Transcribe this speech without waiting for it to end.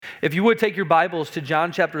If you would take your Bibles to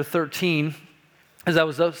John chapter 13, as I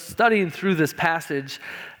was studying through this passage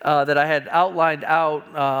that I had outlined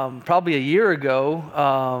out probably a year ago,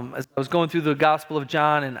 as I was going through the Gospel of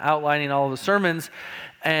John and outlining all of the sermons,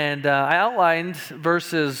 and I outlined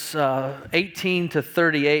verses 18 to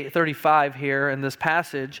 35 here in this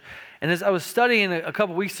passage. And as I was studying a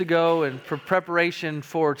couple weeks ago and for preparation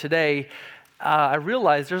for today, I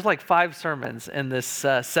realized there's like 5 sermons in this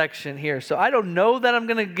section here. So I don't know that I'm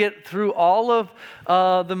going to get through all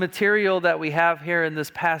of the material that we have here in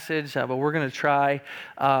this passage, but we're going to try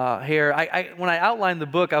here. When I outlined the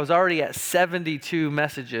book, I was already at 72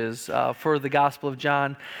 messages for the Gospel of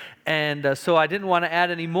John. And so I didn't want to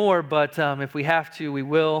add any more, but if we have to, we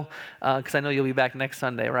will, because I know you'll be back next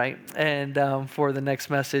Sunday, right? And for the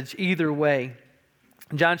next message. Either way,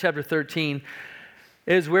 John chapter 13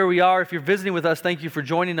 is where we are. If you're visiting with us, thank you for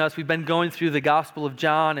joining us. We've been going through the Gospel of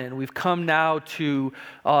John, and we've come now to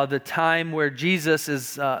the time where Jesus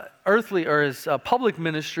is earthly, or his public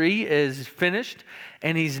ministry is finished,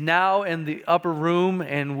 and he's now in the upper room,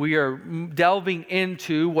 and we are delving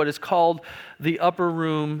into what is called the upper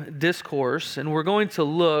room discourse, and we're going to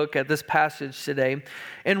look at this passage today.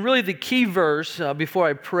 And really the key verse, before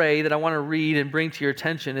I pray, that I want to read and bring to your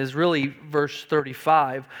attention is really verse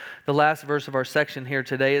 35, the last verse of our section here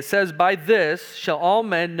today. It says, "By this shall all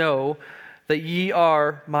men know that ye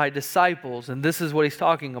are my disciples." And this is what he's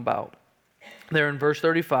talking about there in verse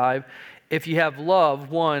 35. "If you have love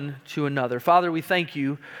one to another." Father, we thank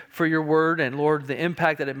you for your word, and Lord, the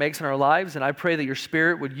impact that it makes in our lives. And I pray that your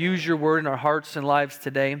Spirit would use your word in our hearts and lives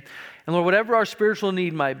today. And Lord, whatever our spiritual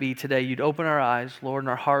need might be today, you'd open our eyes, Lord, and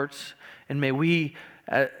our hearts. And may we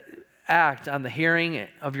act on the hearing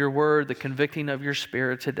of your word, the convicting of your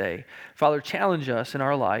Spirit today. Father, challenge us in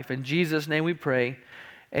our life. In Jesus' name we pray,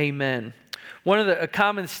 amen. One of a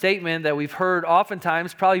common statement that we've heard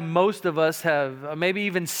oftentimes, probably most of us have maybe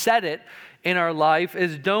even said it in our life,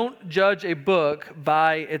 is don't judge a book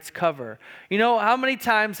by its cover. You know, how many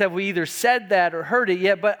times have we either said that or heard it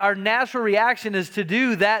yet, but our natural reaction is to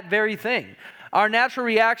do that very thing. Our natural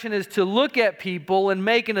reaction is to look at people and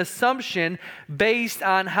make an assumption based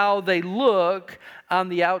on how they look on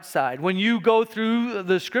the outside. When you go through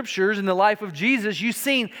the scriptures in the life of Jesus, you've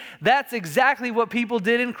seen that's exactly what people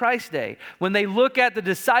did in Christ's day. When they look at the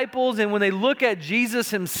disciples and when they look at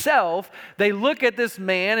Jesus himself, they look at this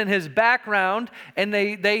man and his background, and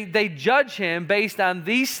they judge him based on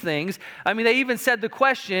these things. I mean, they even said the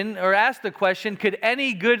question, or asked the question, could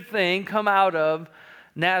any good thing come out of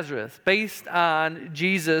Nazareth, based on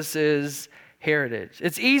Jesus's heritage?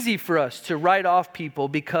 It's easy for us to write off people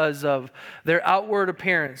because of their outward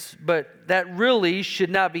appearance, but that really should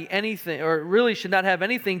not be anything, or really should not have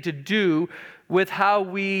anything to do with how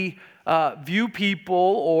we view people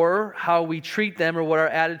or how we treat them or what our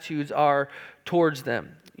attitudes are towards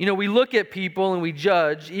them. You know, we look at people and we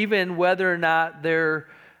judge even whether or not they're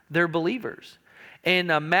believers.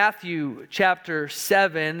 In Matthew chapter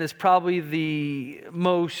 7 is probably the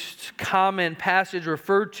most common passage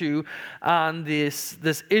referred to on this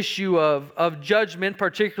issue of judgment,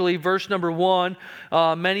 particularly verse number 1.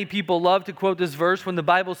 Many people love to quote this verse when the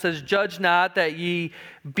Bible says, "Judge not that ye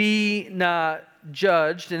be not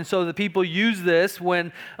judged." And so the people use this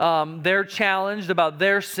when they're challenged about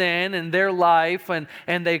their sin and their life, and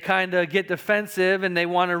they kind of get defensive and they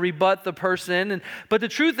want to rebut the person. But the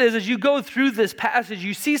truth is, as you go through this passage,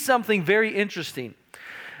 you see something very interesting.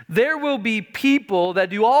 There will be people that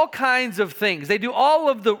do all kinds of things. They do all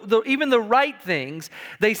of the even the right things.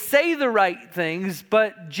 They say the right things,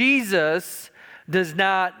 but Jesus does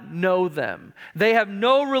not know them. They have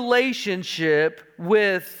no relationship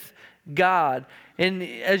with God. And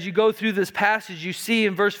as you go through this passage, you see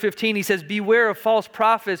in verse 15, he says, "Beware of false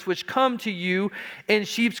prophets which come to you in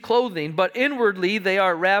sheep's clothing, but inwardly they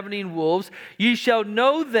are ravening wolves. Ye shall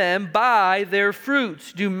know them by their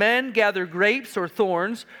fruits. Do men gather grapes or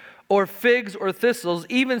thorns, or figs or thistles?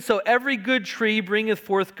 Even so every good tree bringeth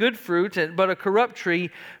forth good fruit, but a corrupt tree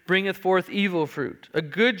bringeth forth evil fruit. A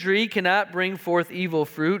good tree cannot bring forth evil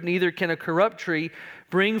fruit, neither can a corrupt tree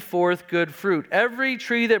bring forth good fruit. Every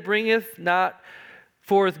tree that bringeth not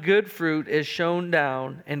forth good fruit is shown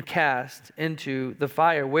down and cast into the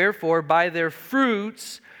fire. Wherefore, by their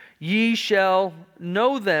fruits ye shall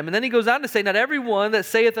know them." And then he goes on to say, "Not everyone that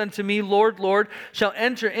saith unto me, Lord, Lord, shall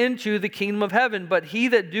enter into the kingdom of heaven, but he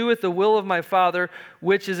that doeth the will of my Father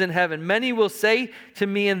which is in heaven. Many will say to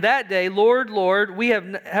me in that day, Lord, Lord,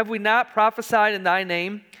 have we not prophesied in thy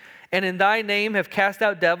name? And in thy name have cast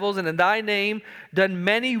out devils, and in thy name done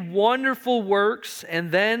many wonderful works,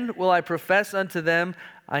 and then will I profess unto them,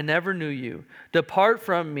 I never knew you. Depart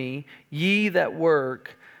from me, ye that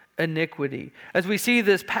work iniquity. As we see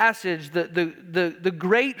this passage, the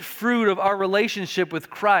great fruit of our relationship with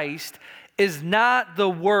Christ is not the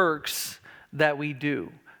works that we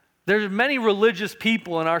do. There's many religious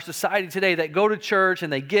people in our society today that go to church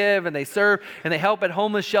and they give and they serve and they help at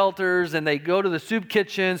homeless shelters and they go to the soup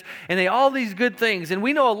kitchens and they all these good things. And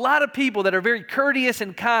we know a lot of people that are very courteous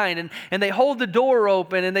and kind and they hold the door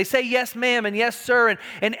open and they say yes ma'am and yes sir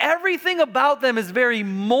and everything about them is very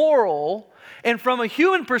moral and from a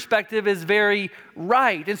human perspective is very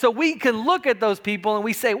right. And so we can look at those people and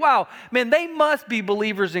we say, wow, man, they must be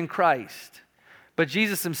believers in Christ. But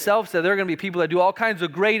Jesus himself said there are going to be people that do all kinds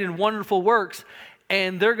of great and wonderful works,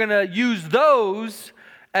 and they're going to use those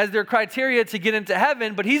as their criteria to get into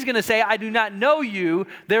heaven. But he's going to say, I do not know you,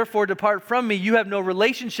 therefore depart from me. You have no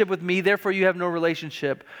relationship with me, therefore you have no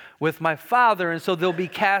relationship with my Father. And so they'll be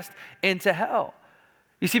cast into hell.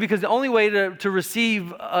 You see, because the only way to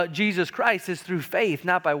receive Jesus Christ is through faith,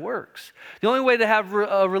 not by works. The only way to have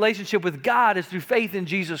a relationship with God is through faith in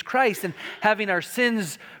Jesus Christ and having our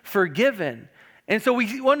sins forgiven. And so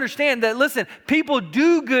we understand that, listen, people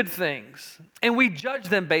do good things, and we judge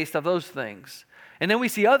them based on those things. And then we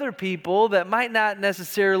see other people that might not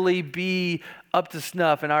necessarily be up to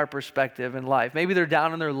snuff in our perspective in life. Maybe they're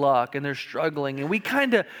down on their luck and they're struggling, and we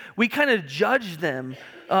kind of judge them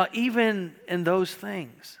even in those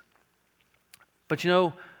things. But you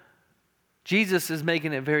know, Jesus is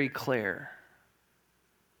making it very clear.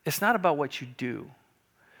 It's not about what you do.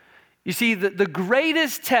 You see, the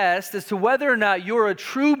greatest test as to whether or not you're a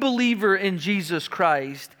true believer in Jesus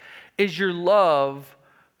Christ is your love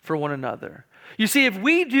for one another. You see, if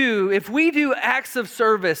we do acts of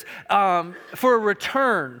service for a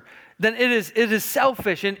return, then it is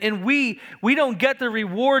selfish, and we don't get the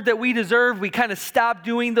reward that we deserve. We kind of stop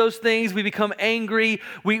doing those things. We become angry.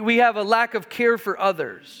 We have a lack of care for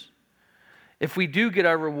others. If we do get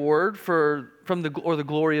our reward from the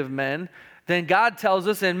glory of men, then God tells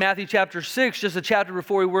us in Matthew chapter 6, just a chapter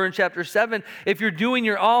before we were in chapter 7, if you're doing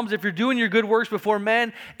your alms, if you're doing your good works before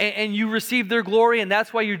men, and you receive their glory, and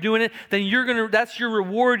that's why you're doing it, then that's your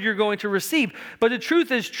reward you're going to receive. But the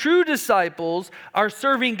truth is, true disciples are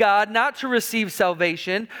serving God not to receive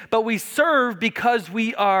salvation, but we serve because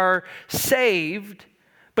we are saved.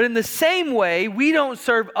 But in the same way, we don't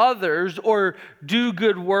serve others or do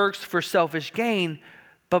good works for selfish gain,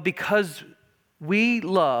 but because we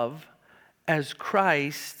love as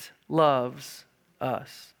Christ loves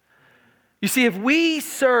us. You see, if we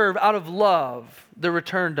serve out of love, the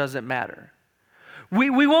return doesn't matter. We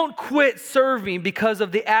won't quit serving because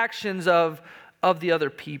of the actions of the other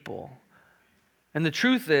people. And the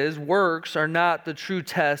truth is, works are not the true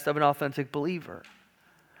test of an authentic believer.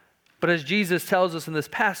 But as Jesus tells us in this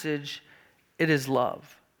passage, it is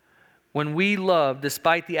love. When we love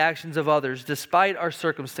despite the actions of others, despite our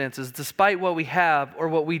circumstances, despite what we have or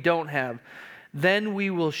what we don't have, then we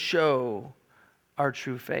will show our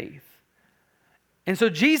true faith. And so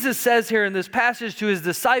Jesus says here in this passage to his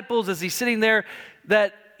disciples as he's sitting there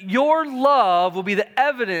that your love will be the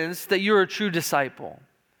evidence that you're a true disciple.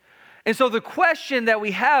 And so the question that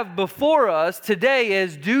we have before us today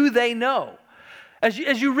is, do they know? As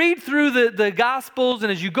you read through the Gospels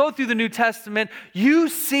and as you go through the New Testament, you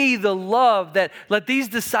see the love that these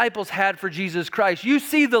disciples had for Jesus Christ. You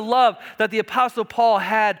see the love that the Apostle Paul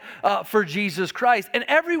had for Jesus Christ. And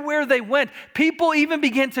everywhere they went, people even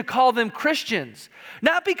began to call them Christians.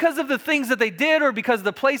 Not because of the things that they did or because of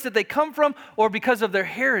the place that they come from or because of their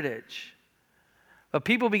heritage. But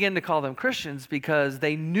people began to call them Christians because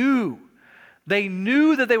they knew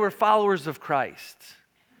that they were followers of Christ.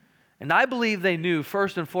 And I believe they knew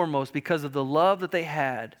first and foremost because of the love that they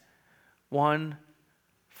had one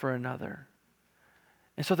for another.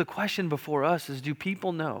 And so the question before us is, do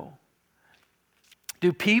people know?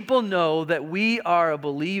 Do people know that we are a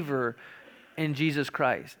believer in Jesus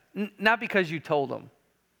Christ? Not because you told them.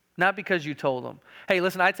 Not because you told them. Hey,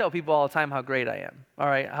 listen, I tell people all the time how great I am, all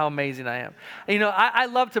right, how amazing I am. You know, I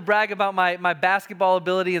love to brag about my basketball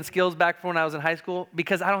ability and skills back from when I was in high school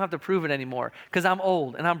because I don't have to prove it anymore because I'm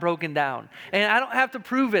old and I'm broken down. And I don't have to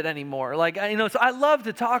prove it anymore. So I love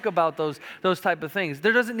to talk about those type of things.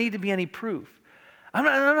 There doesn't need to be any proof. I'm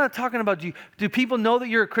not talking about do people know that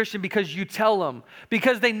you're a Christian because you tell them,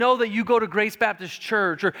 because they know that you go to Grace Baptist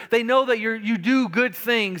Church, or they know that you do good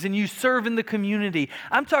things and you serve in the community.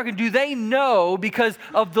 I'm talking, do they know because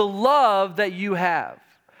of the love that you have?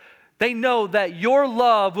 They know that your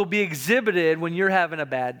love will be exhibited when you're having a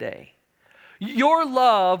bad day. Your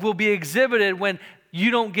love will be exhibited when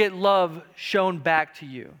you don't get love shown back to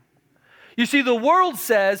you. You see, the world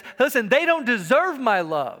says, listen, they don't deserve my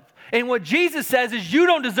love. And what Jesus says is, you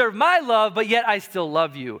don't deserve my love, but yet I still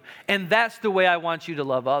love you. And that's the way I want you to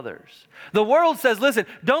love others. The world says, listen,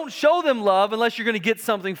 don't show them love unless you're going to get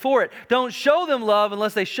something for it. Don't show them love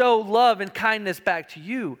unless they show love and kindness back to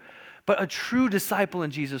you. But a true disciple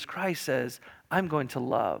in Jesus Christ says, I'm going to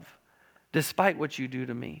love despite what you do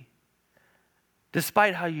to me,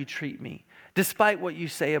 despite how you treat me, despite what you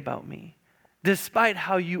say about me, despite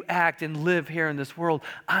how you act and live here in this world.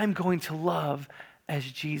 I'm going to love as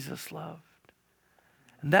Jesus loved.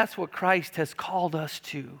 And that's what Christ has called us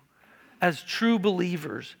to as true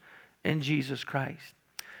believers in Jesus Christ.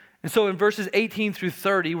 And so in verses 18 through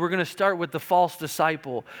 30, we're going to start with the false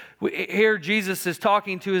disciple. Here Jesus is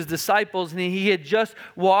talking to his disciples, and he had just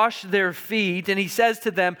washed their feet, and he says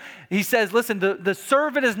to them, listen, the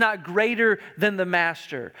servant is not greater than the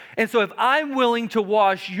master. And so if I'm willing to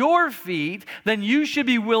wash your feet, then you should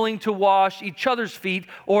be willing to wash each other's feet,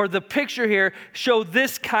 or the picture here, show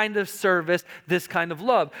this kind of service, this kind of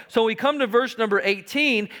love. So we come to verse number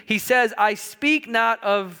 18, he says, I speak not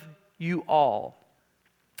of you all.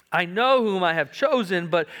 I know whom I have chosen,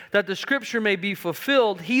 but that the scripture may be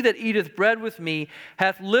fulfilled, he that eateth bread with me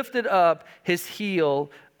hath lifted up his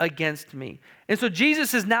heel against me. And so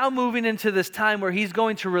Jesus is now moving into this time where he's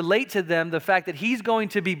going to relate to them the fact that he's going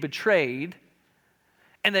to be betrayed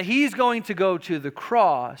and that he's going to go to the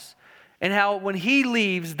cross, and how when he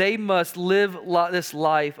leaves, they must live this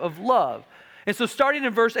life of love. And so starting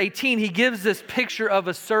in verse 18, he gives this picture of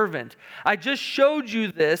a servant. I just showed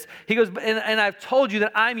you this. He goes, and I've told you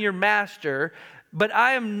that I'm your master, but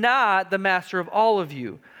I am not the master of all of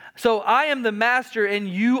you. So I am the master and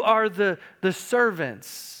you are the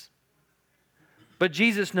servants. But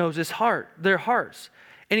Jesus knows his heart, their hearts.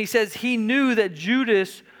 And he says he knew that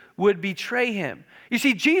Judas would betray him. You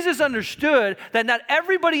see, Jesus understood that not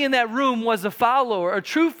everybody in that room was a follower, a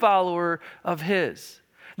true follower of his.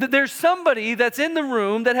 That there's somebody that's in the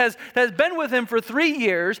room that has been with him for 3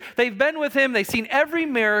 years. They've been with him. They've seen every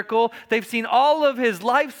miracle. They've seen all of his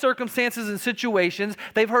life circumstances and situations.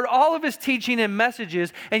 They've heard all of his teaching and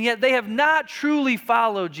messages, and yet they have not truly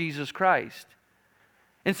followed Jesus Christ.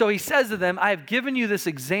 And so he says to them, I have given you this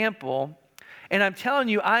example, and I'm telling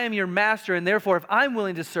you, I am your master, and therefore if I'm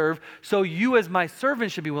willing to serve, so you as my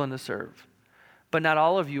servant should be willing to serve. But not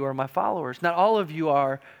all of you are my followers. Not all of you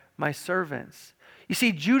are my servants. You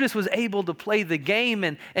see, Judas was able to play the game,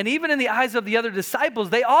 and even in the eyes of the other disciples,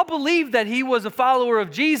 they all believed that he was a follower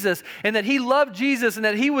of Jesus and that he loved Jesus and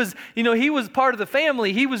that he was part of the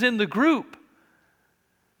family. He was in the group.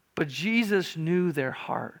 But Jesus knew their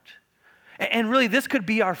heart. And really, this could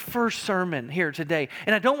be our first sermon here today.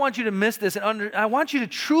 And I don't want you to miss this. I want you to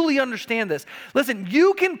truly understand this. Listen,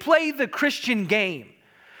 you can play the Christian game.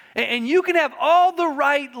 And you can have all the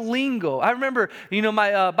right lingo. I remember,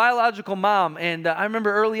 my biological mom, and I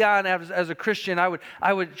remember early on as a Christian, I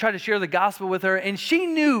would try to share the gospel with her, and she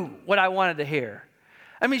knew what I wanted to hear.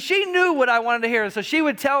 I mean, she knew what I wanted to hear, and so she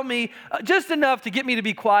would tell me just enough to get me to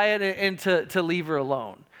be quiet and to leave her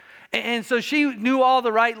alone. And so she knew all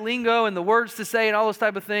the right lingo and the words to say and all those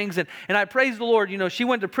type of things. And I praise the Lord. She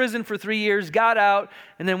went to prison for 3 years, got out,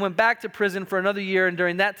 and then went back to prison for another year. And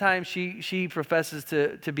during that time, she professes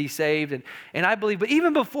to be saved. And I believe, but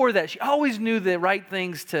even before that, she always knew the right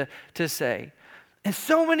things to say. And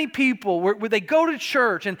so many people, where they go to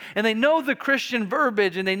church and they know the Christian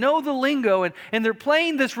verbiage and they know the lingo and they're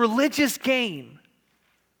playing this religious game.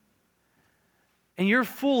 And you're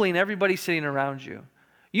fooling everybody sitting around you.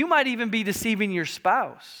 You might even be deceiving your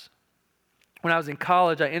spouse. When I was in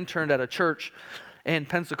college, I interned at a church in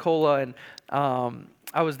Pensacola, and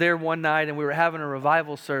I was there one night, and we were having a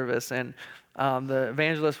revival service, and the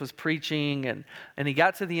evangelist was preaching, and he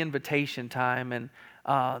got to the invitation time,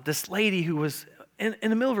 and this lady who was in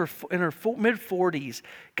the middle of her mid-40s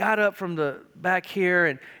got up from the back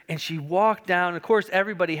here, and she walked down. Of course,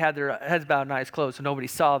 everybody had their heads bowed and eyes closed, so nobody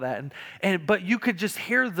saw that, but you could just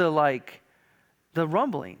hear the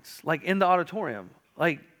rumblings, like in the auditorium,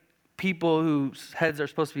 like people whose heads are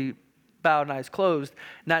supposed to be bowed and eyes closed,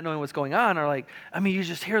 not knowing what's going on, are like, you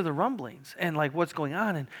just hear the rumblings and like what's going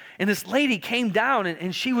on. And this lady came down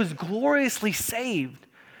and she was gloriously saved.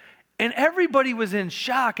 And everybody was in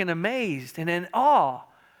shock and amazed and in awe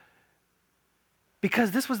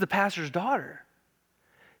because this was the pastor's daughter.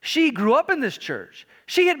 She grew up in this church.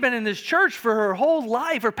 She had been in this church for her whole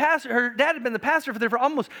life. Her dad had been the pastor for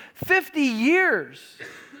almost 50 years.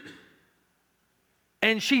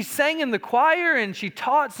 And she sang in the choir and she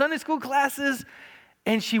taught Sunday school classes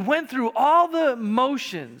and she went through all the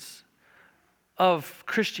motions of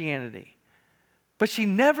Christianity. But she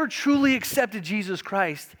never truly accepted Jesus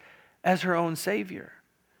Christ as her own Savior.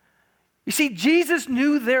 You see, Jesus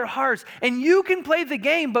knew their hearts, and you can play the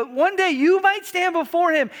game, but one day you might stand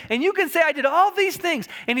before him and you can say, I did all these things,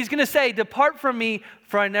 and he's going to say, depart from me,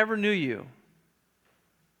 for I never knew you.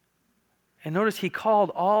 And notice he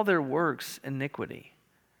called all their works iniquity.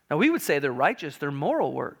 Now we would say they're righteous, they're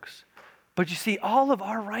moral works. But you see, all of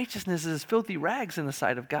our righteousness is filthy rags in the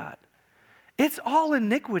sight of God. It's all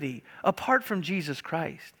iniquity apart from Jesus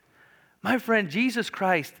Christ. My friend, Jesus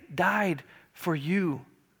Christ died for you.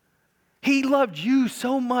 He loved you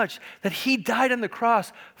so much that he died on the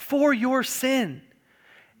cross for your sin.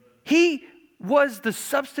 He was the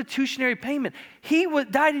substitutionary payment. He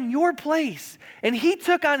died in your place, and he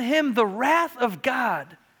took on him the wrath of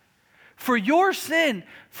God for your sin,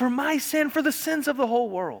 for my sin, for the sins of the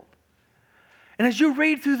whole world. And as you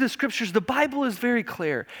read through the scriptures, the Bible is very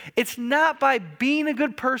clear. It's not by being a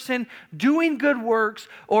good person, doing good works,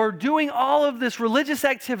 or doing all of this religious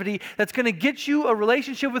activity that's going to get you a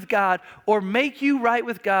relationship with God or make you right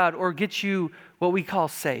with God or get you what we call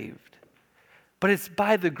saved. But it's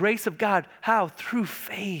by the grace of God. How? Through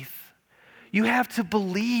faith. You have to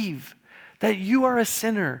believe that you are a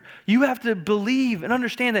sinner. You have to believe and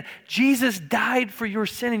understand that Jesus died for your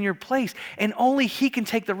sin in your place, and only he can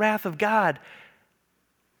take the wrath of God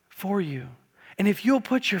for you. And if you'll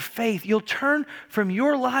put your faith, you'll turn from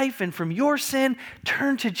your life and from your sin,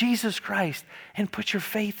 turn to Jesus Christ and put your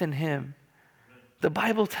faith in him. The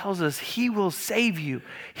Bible tells us he will save you.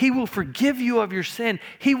 He will forgive you of your sin.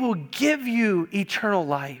 He will give you eternal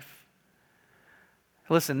life.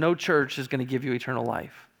 Listen, no church is going to give you eternal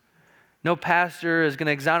life. No pastor is going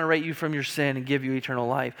to exonerate you from your sin and give you eternal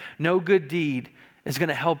life. No good deed is going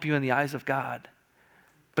to help you in the eyes of God.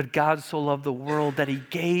 But God so loved the world that he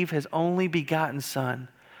gave his only begotten Son,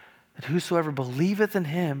 that whosoever believeth in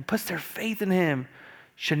him, puts their faith in him,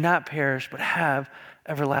 should not perish but have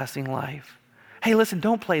everlasting life. Hey, listen,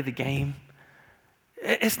 don't play the game.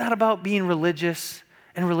 It's not about being religious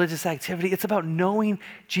and religious activity. It's about knowing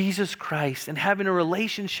Jesus Christ and having a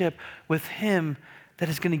relationship with him that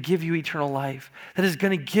is going to give you eternal life, that is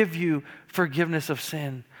going to give you forgiveness of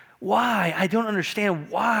sin. Why? I don't understand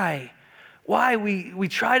why. Why we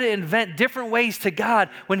try to invent different ways to God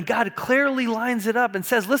when God clearly lines it up and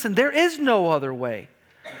says, listen, there is no other way.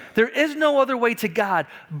 There is no other way to God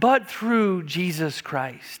but through Jesus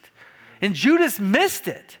Christ. And Judas missed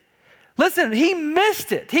it. Listen, he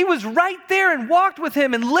missed it. He was right there and walked with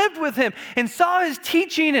him and lived with him and saw his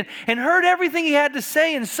teaching and heard everything he had to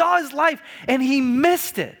say and saw his life, and he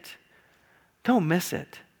missed it. Don't miss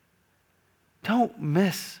it. Don't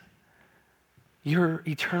miss your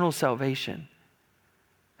eternal salvation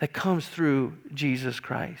that comes through Jesus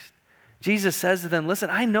Christ. Jesus says to them, listen,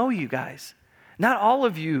 I know you guys. Not all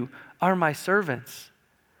of you are my servants.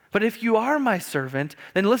 But if you are my servant,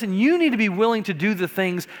 then listen, you need to be willing to do the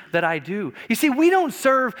things that I do. You see, we don't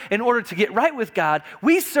serve in order to get right with God.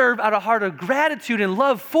 We serve out of a heart of gratitude and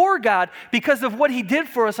love for God because of what he did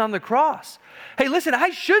for us on the cross. Hey, listen, I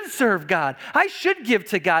should serve God. I should give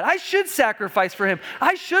to God. I should sacrifice for him.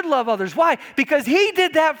 I should love others. Why? Because he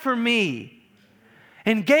did that for me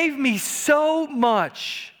and gave me so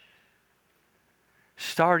much,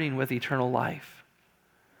 starting with eternal life,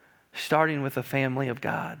 starting with the family of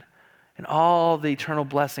God, and all the eternal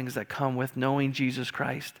blessings that come with knowing Jesus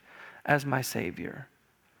Christ as my Savior.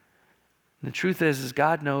 And the truth is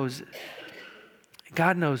God knows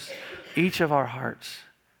each of our hearts.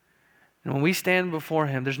 And when we stand before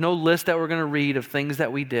him, there's no list that we're going to read of things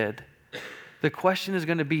that we did. The question is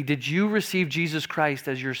going to be, did you receive Jesus Christ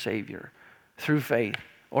as your Savior through faith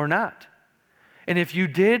or not? And if you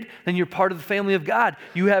did, then you're part of the family of God.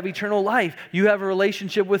 You have eternal life. You have a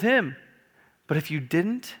relationship with him. But if you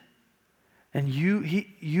didn't, then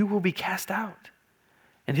you will be cast out.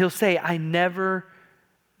 And he'll say, I never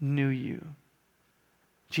knew you.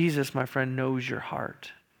 Jesus, my friend, knows your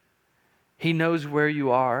heart. He knows where you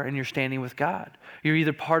are and you're standing with God. You're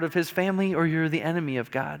either part of his family or you're the enemy of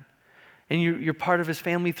God. And you're part of his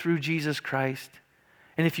family through Jesus Christ.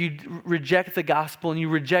 And if you reject the gospel and you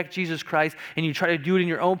reject Jesus Christ and you try to do it in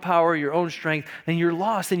your own power, your own strength, then you're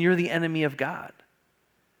lost and you're the enemy of God.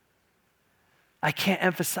 I can't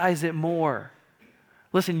emphasize it more.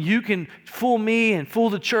 Listen, you can fool me and fool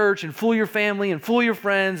the church and fool your family and fool your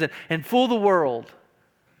friends and fool the world,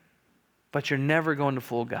 but you're never going to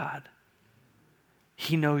fool God.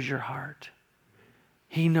 He knows your heart.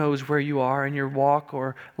 He knows where you are in your walk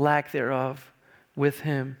or lack thereof with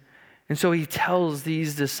him. And so he tells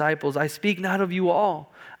these disciples, I speak not of you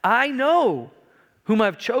all. I know whom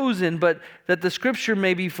I've chosen, but that the scripture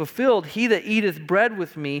may be fulfilled. He that eateth bread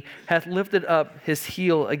with me hath lifted up his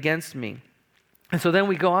heel against me. And so then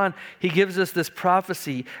we go on. He gives us this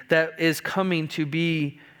prophecy that is coming to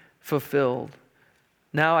be fulfilled.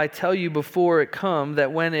 Now I tell you before it come,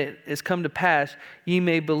 that when it is come to pass, ye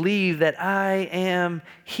may believe that I am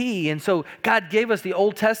he. And so God gave us the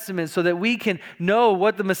Old Testament so that we can know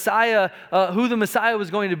what the Messiah, who the Messiah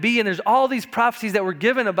was going to be. And there's all these prophecies that were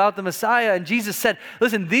given about the Messiah. And Jesus said,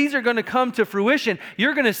 listen, these are going to come to fruition.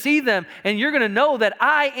 You're going to see them and you're going to know that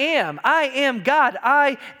I am God.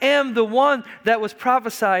 I am the one that was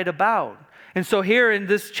prophesied about. And so here in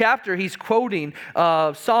this chapter, he's quoting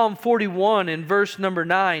Psalm 41 in verse number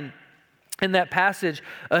 9. In that passage,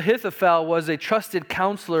 Ahithophel was a trusted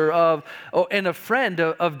counselor and a friend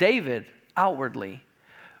of David outwardly.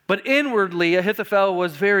 But inwardly, Ahithophel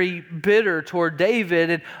was very bitter toward David.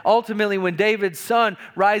 And ultimately, when David's son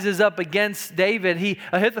rises up against David,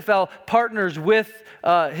 Ahithophel partners with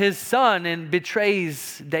his son and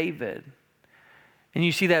betrays David. And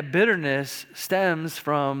you see that bitterness stems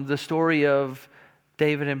from the story of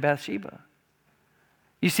David and Bathsheba.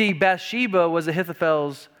 You see, Bathsheba was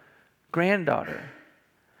Ahithophel's granddaughter.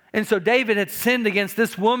 And so David had sinned against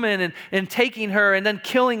this woman and taking her and then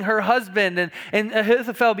killing her husband. And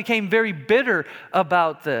Ahithophel became very bitter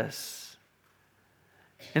about this.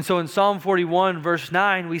 And so in Psalm 41, verse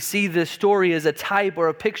 9, we see this story as a type or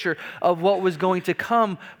a picture of what was going to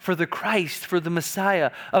come for the Christ, for the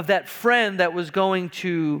Messiah, of that friend that was going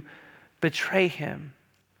to betray him.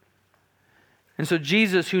 And so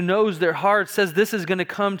Jesus, who knows their hearts, says this is going to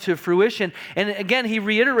come to fruition. And again, he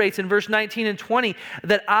reiterates in verse 19 and 20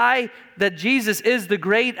 that Jesus is the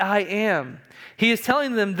great I am. He is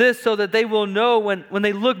telling them this so that they will know when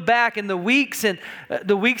they look back in the weeks and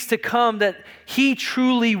the weeks to come that he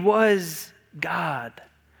truly was God.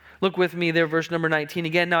 Look with me there, verse number 19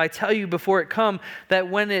 again. Now I tell you before it come, that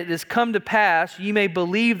when it is come to pass, ye may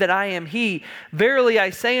believe that I am he. Verily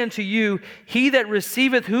I say unto you, he that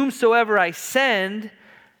receiveth whomsoever I send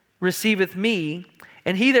receiveth me,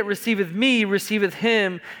 and he that receiveth me receiveth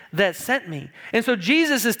him that sent me. And so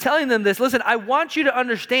Jesus is telling them this. Listen, I want you to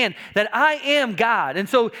understand that I am God. And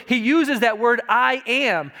so he uses that word I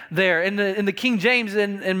am there. In the King James,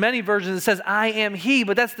 in many versions, it says I am he.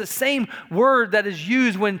 But that's the same word that is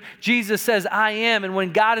used when Jesus says I am. And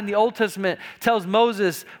when God in the Old Testament tells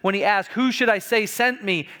Moses, when he asks, who should I say sent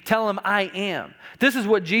me? Tell him I am. This is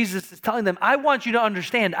what Jesus is telling them. I want you to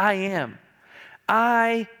understand I am.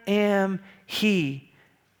 I am he.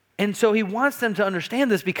 And so he wants them to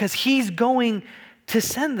understand this because he's going to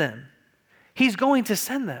send them. He's going to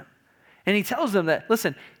send them. And he tells them that,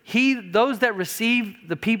 listen, those that receive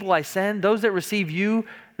the people I send, those that receive you,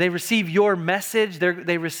 they receive your message,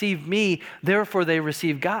 they receive me, therefore they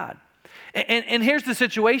receive God. And here's the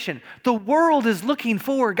situation. The world is looking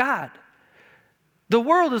for God. The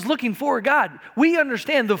world is looking for God. We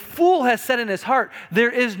understand the fool has said in his heart, there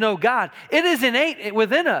is no God. It is innate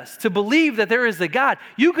within us to believe that there is a God.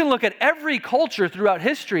 You can look at every culture throughout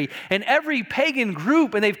history and every pagan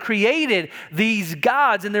group, and they've created these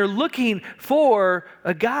gods, and they're looking for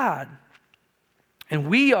a God. And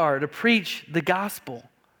we are to preach the gospel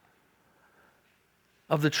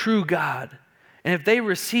of the true God. And if they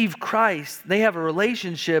receive Christ, they have a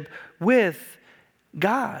relationship with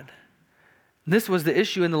God. This was the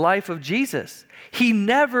issue in the life of Jesus. He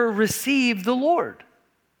never received the Lord.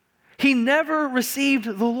 He never received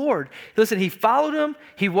the Lord. Listen, he followed him.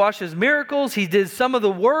 He watched his miracles. He did some of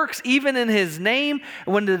the works, even in his name.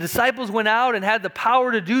 When the disciples went out and had the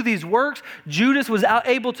power to do these works, Judas was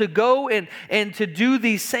able to go and to do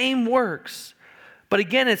these same works. But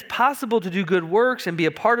again, it's possible to do good works and be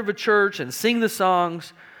a part of a church and sing the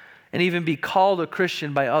songs and even be called a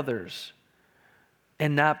Christian by others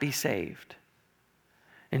and not be saved.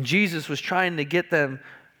 And Jesus was trying to get them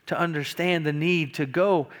to understand the need to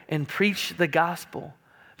go and preach the gospel.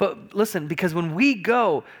 But listen, because when we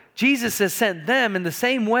go, Jesus has sent them in the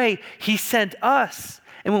same way he sent us.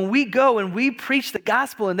 And when we go and we preach the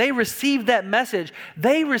gospel and they receive that message,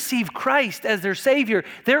 they receive Christ as their Savior.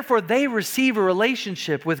 Therefore, they receive a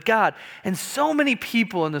relationship with God. And so many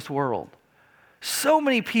people in this world, so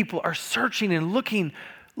many people are searching and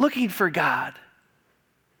looking for God.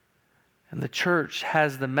 And the church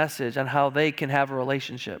has the message on how they can have a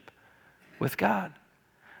relationship with God.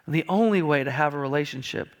 And the only way to have a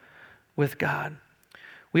relationship with God.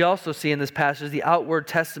 We also see in this passage the outward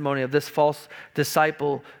testimony of this false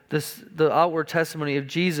disciple, the outward testimony of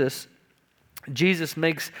Jesus. Jesus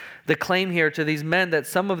makes the claim here to these men that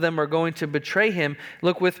some of them are going to betray him.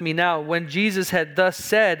 Look with me now. When Jesus had thus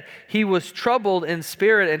said, he was troubled in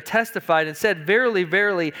spirit and testified and said, verily,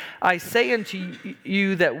 verily, I say unto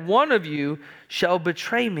you that one of you shall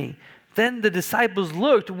betray me. Then the disciples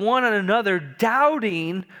looked one on another,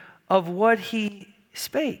 doubting of what he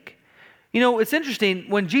spake. You know, it's interesting,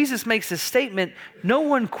 when Jesus makes this statement, no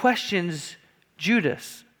one questions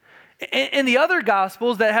Judas. In the other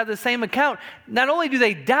Gospels that have the same account, not only do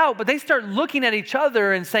they doubt, but they start looking at each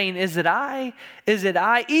other and saying, is it I? Is it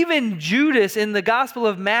I? Even Judas in the Gospel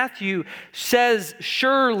of Matthew says,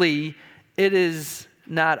 surely it is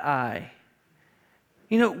not I.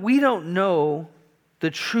 You know, we don't know the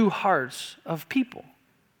true hearts of people.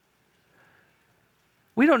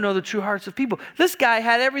 We don't know the true hearts of people. This guy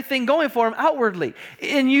had everything going for him outwardly.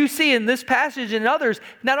 And you see in this passage and others,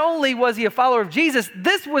 not only was he a follower of Jesus,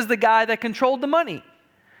 this was the guy that controlled the money.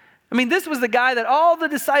 I mean, this was the guy that all the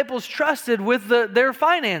disciples trusted with their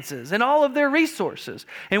finances and all of their resources.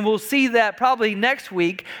 And we'll see that probably next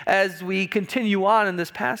week as we continue on in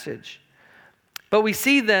this passage. But we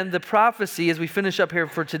see then the prophecy, as we finish up here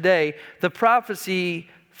for today, the prophecy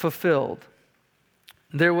fulfilled.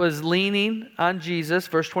 There was leaning on Jesus,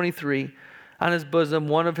 verse 23, on his bosom,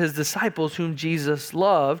 one of his disciples whom Jesus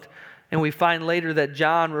loved. And we find later that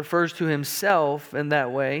John refers to himself in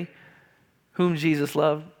that way, whom Jesus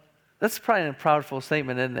loved. That's probably a proudful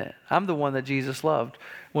statement, isn't it? I'm the one that Jesus loved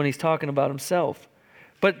when he's talking about himself.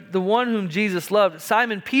 But the one whom Jesus loved,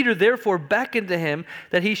 Simon Peter therefore beckoned to him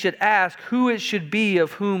that he should ask who it should be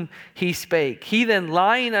of whom he spake. He then,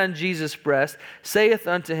 lying on Jesus' breast, saith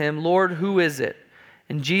unto him, Lord, who is it?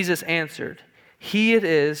 And Jesus answered, He it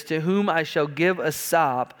is to whom I shall give a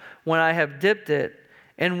sop when I have dipped it.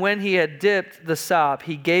 And when he had dipped the sop,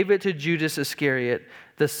 he gave it to Judas Iscariot,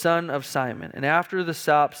 the son of Simon. And after the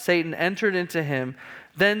sop, Satan entered into him.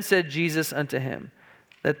 Then said Jesus unto him,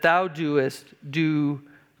 that thou doest, do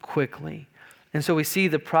quickly. And so we see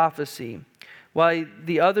the prophecy. While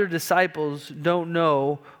the other disciples don't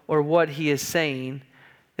know or what he is saying,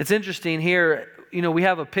 it's interesting here, you know, we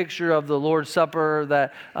have a picture of the Lord's Supper,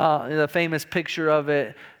 the famous picture of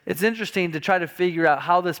it. It's interesting to try to figure out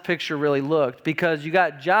how this picture really looked, because you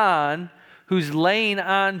got John who's laying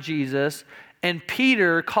on Jesus, and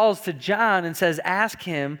Peter calls to John and says, ask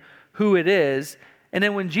him who it is. And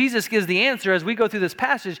then when Jesus gives the answer, as we go through this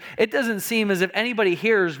passage, it doesn't seem as if anybody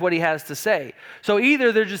hears what he has to say. So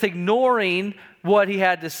either they're just ignoring what he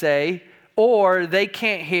had to say, or they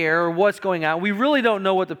can't hear what's going on. We really don't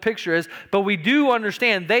know what the picture is, but we do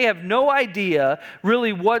understand they have no idea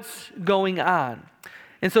really what's going on.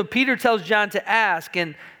 And so Peter tells John to ask,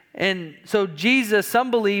 and so Jesus, some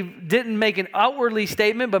believe, didn't make an outwardly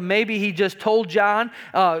statement, but maybe he just told John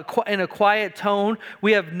in a quiet tone.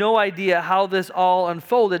 We have no idea how this all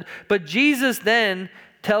unfolded. But Jesus then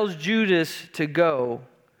tells Judas to go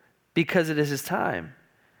because it is his time.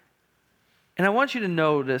 And I want you to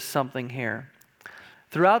notice something here.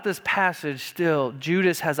 Throughout this passage still,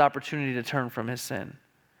 Judas has opportunity to turn from his sin.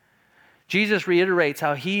 Jesus reiterates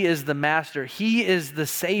how he is the master. He is the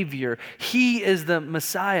Savior. He is the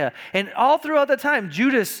Messiah. And all throughout the time,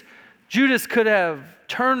 Judas could have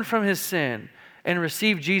turned from his sin and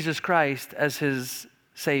received Jesus Christ as his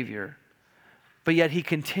Savior. But yet he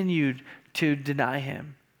continued to deny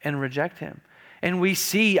him and reject him. And we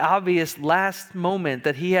see obvious last moment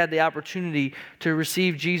that he had the opportunity to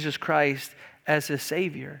receive Jesus Christ as his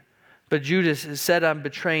Savior. But Judas is set on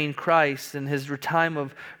betraying Christ, and his time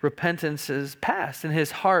of repentance is past, and his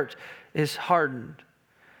heart is hardened.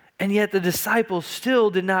 And yet the disciples still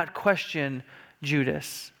did not question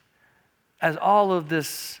Judas as all of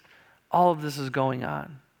this is going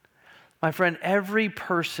on. My friend, every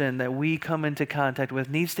person that we come into contact with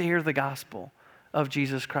needs to hear the gospel of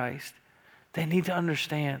Jesus Christ. They need to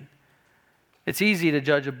understand. It's easy to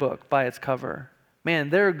judge a book by its cover. Man,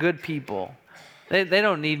 they're good people. They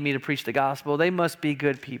don't need me to preach the gospel. They must be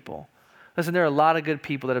good people. Listen, there are a lot of good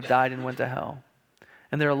people that have died and went to hell.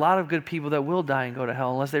 And there are a lot of good people that will die and go to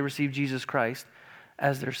hell unless they receive Jesus Christ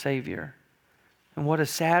as their Savior. And what a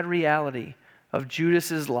sad reality of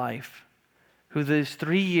Judas's life, who these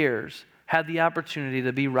 3 years had the opportunity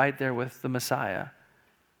to be right there with the Messiah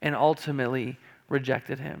and ultimately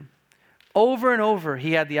rejected him. Over and over,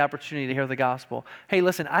 he had the opportunity to hear the gospel. Hey,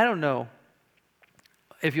 listen, I don't know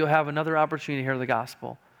if you'll have another opportunity to hear the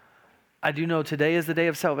gospel. I do know today is the day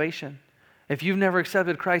of salvation. If you've never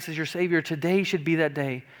accepted Christ as your Savior, today should be that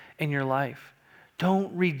day in your life.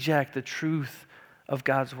 Don't reject the truth of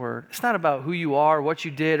God's word. It's not about who you are, what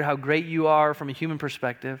you did, how great you are from a human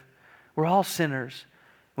perspective. We're all sinners.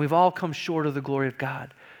 We've all come short of the glory of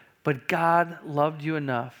God. But God loved you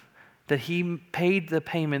enough that he paid the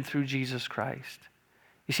payment through Jesus Christ.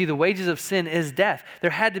 You see, the wages of sin is death.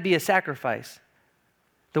 There had to be a sacrifice.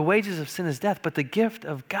 The wages of sin is death, but the gift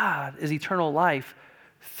of God is eternal life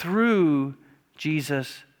through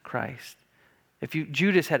Jesus Christ.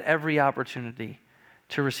 Judas had every opportunity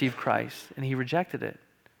to receive Christ, and he rejected it.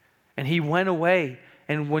 And he went away.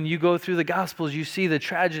 And when you go through the Gospels, you see the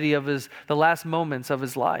tragedy of the last moments of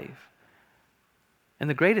his life. And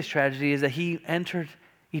the greatest tragedy is that he entered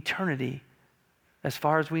eternity, as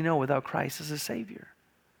far as we know, without Christ as a Savior,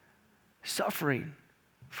 suffering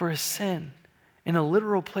for his sin in a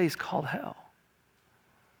literal place called hell.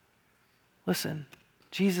 Listen,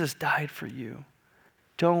 Jesus died for you.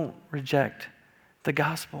 Don't reject the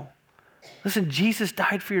gospel. Listen, Jesus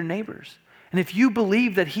died for your neighbors. And if you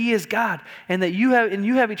believe that he is God and that you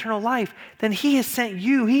have eternal life, then he has sent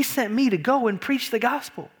you, he sent me to go and preach the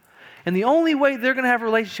gospel. And the only way they're going to have a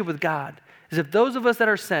relationship with God is if those of us that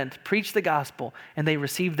are sent preach the gospel and they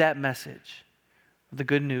receive that message, the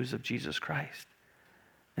good news of Jesus Christ.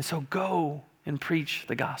 And so go and preach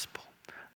the gospel.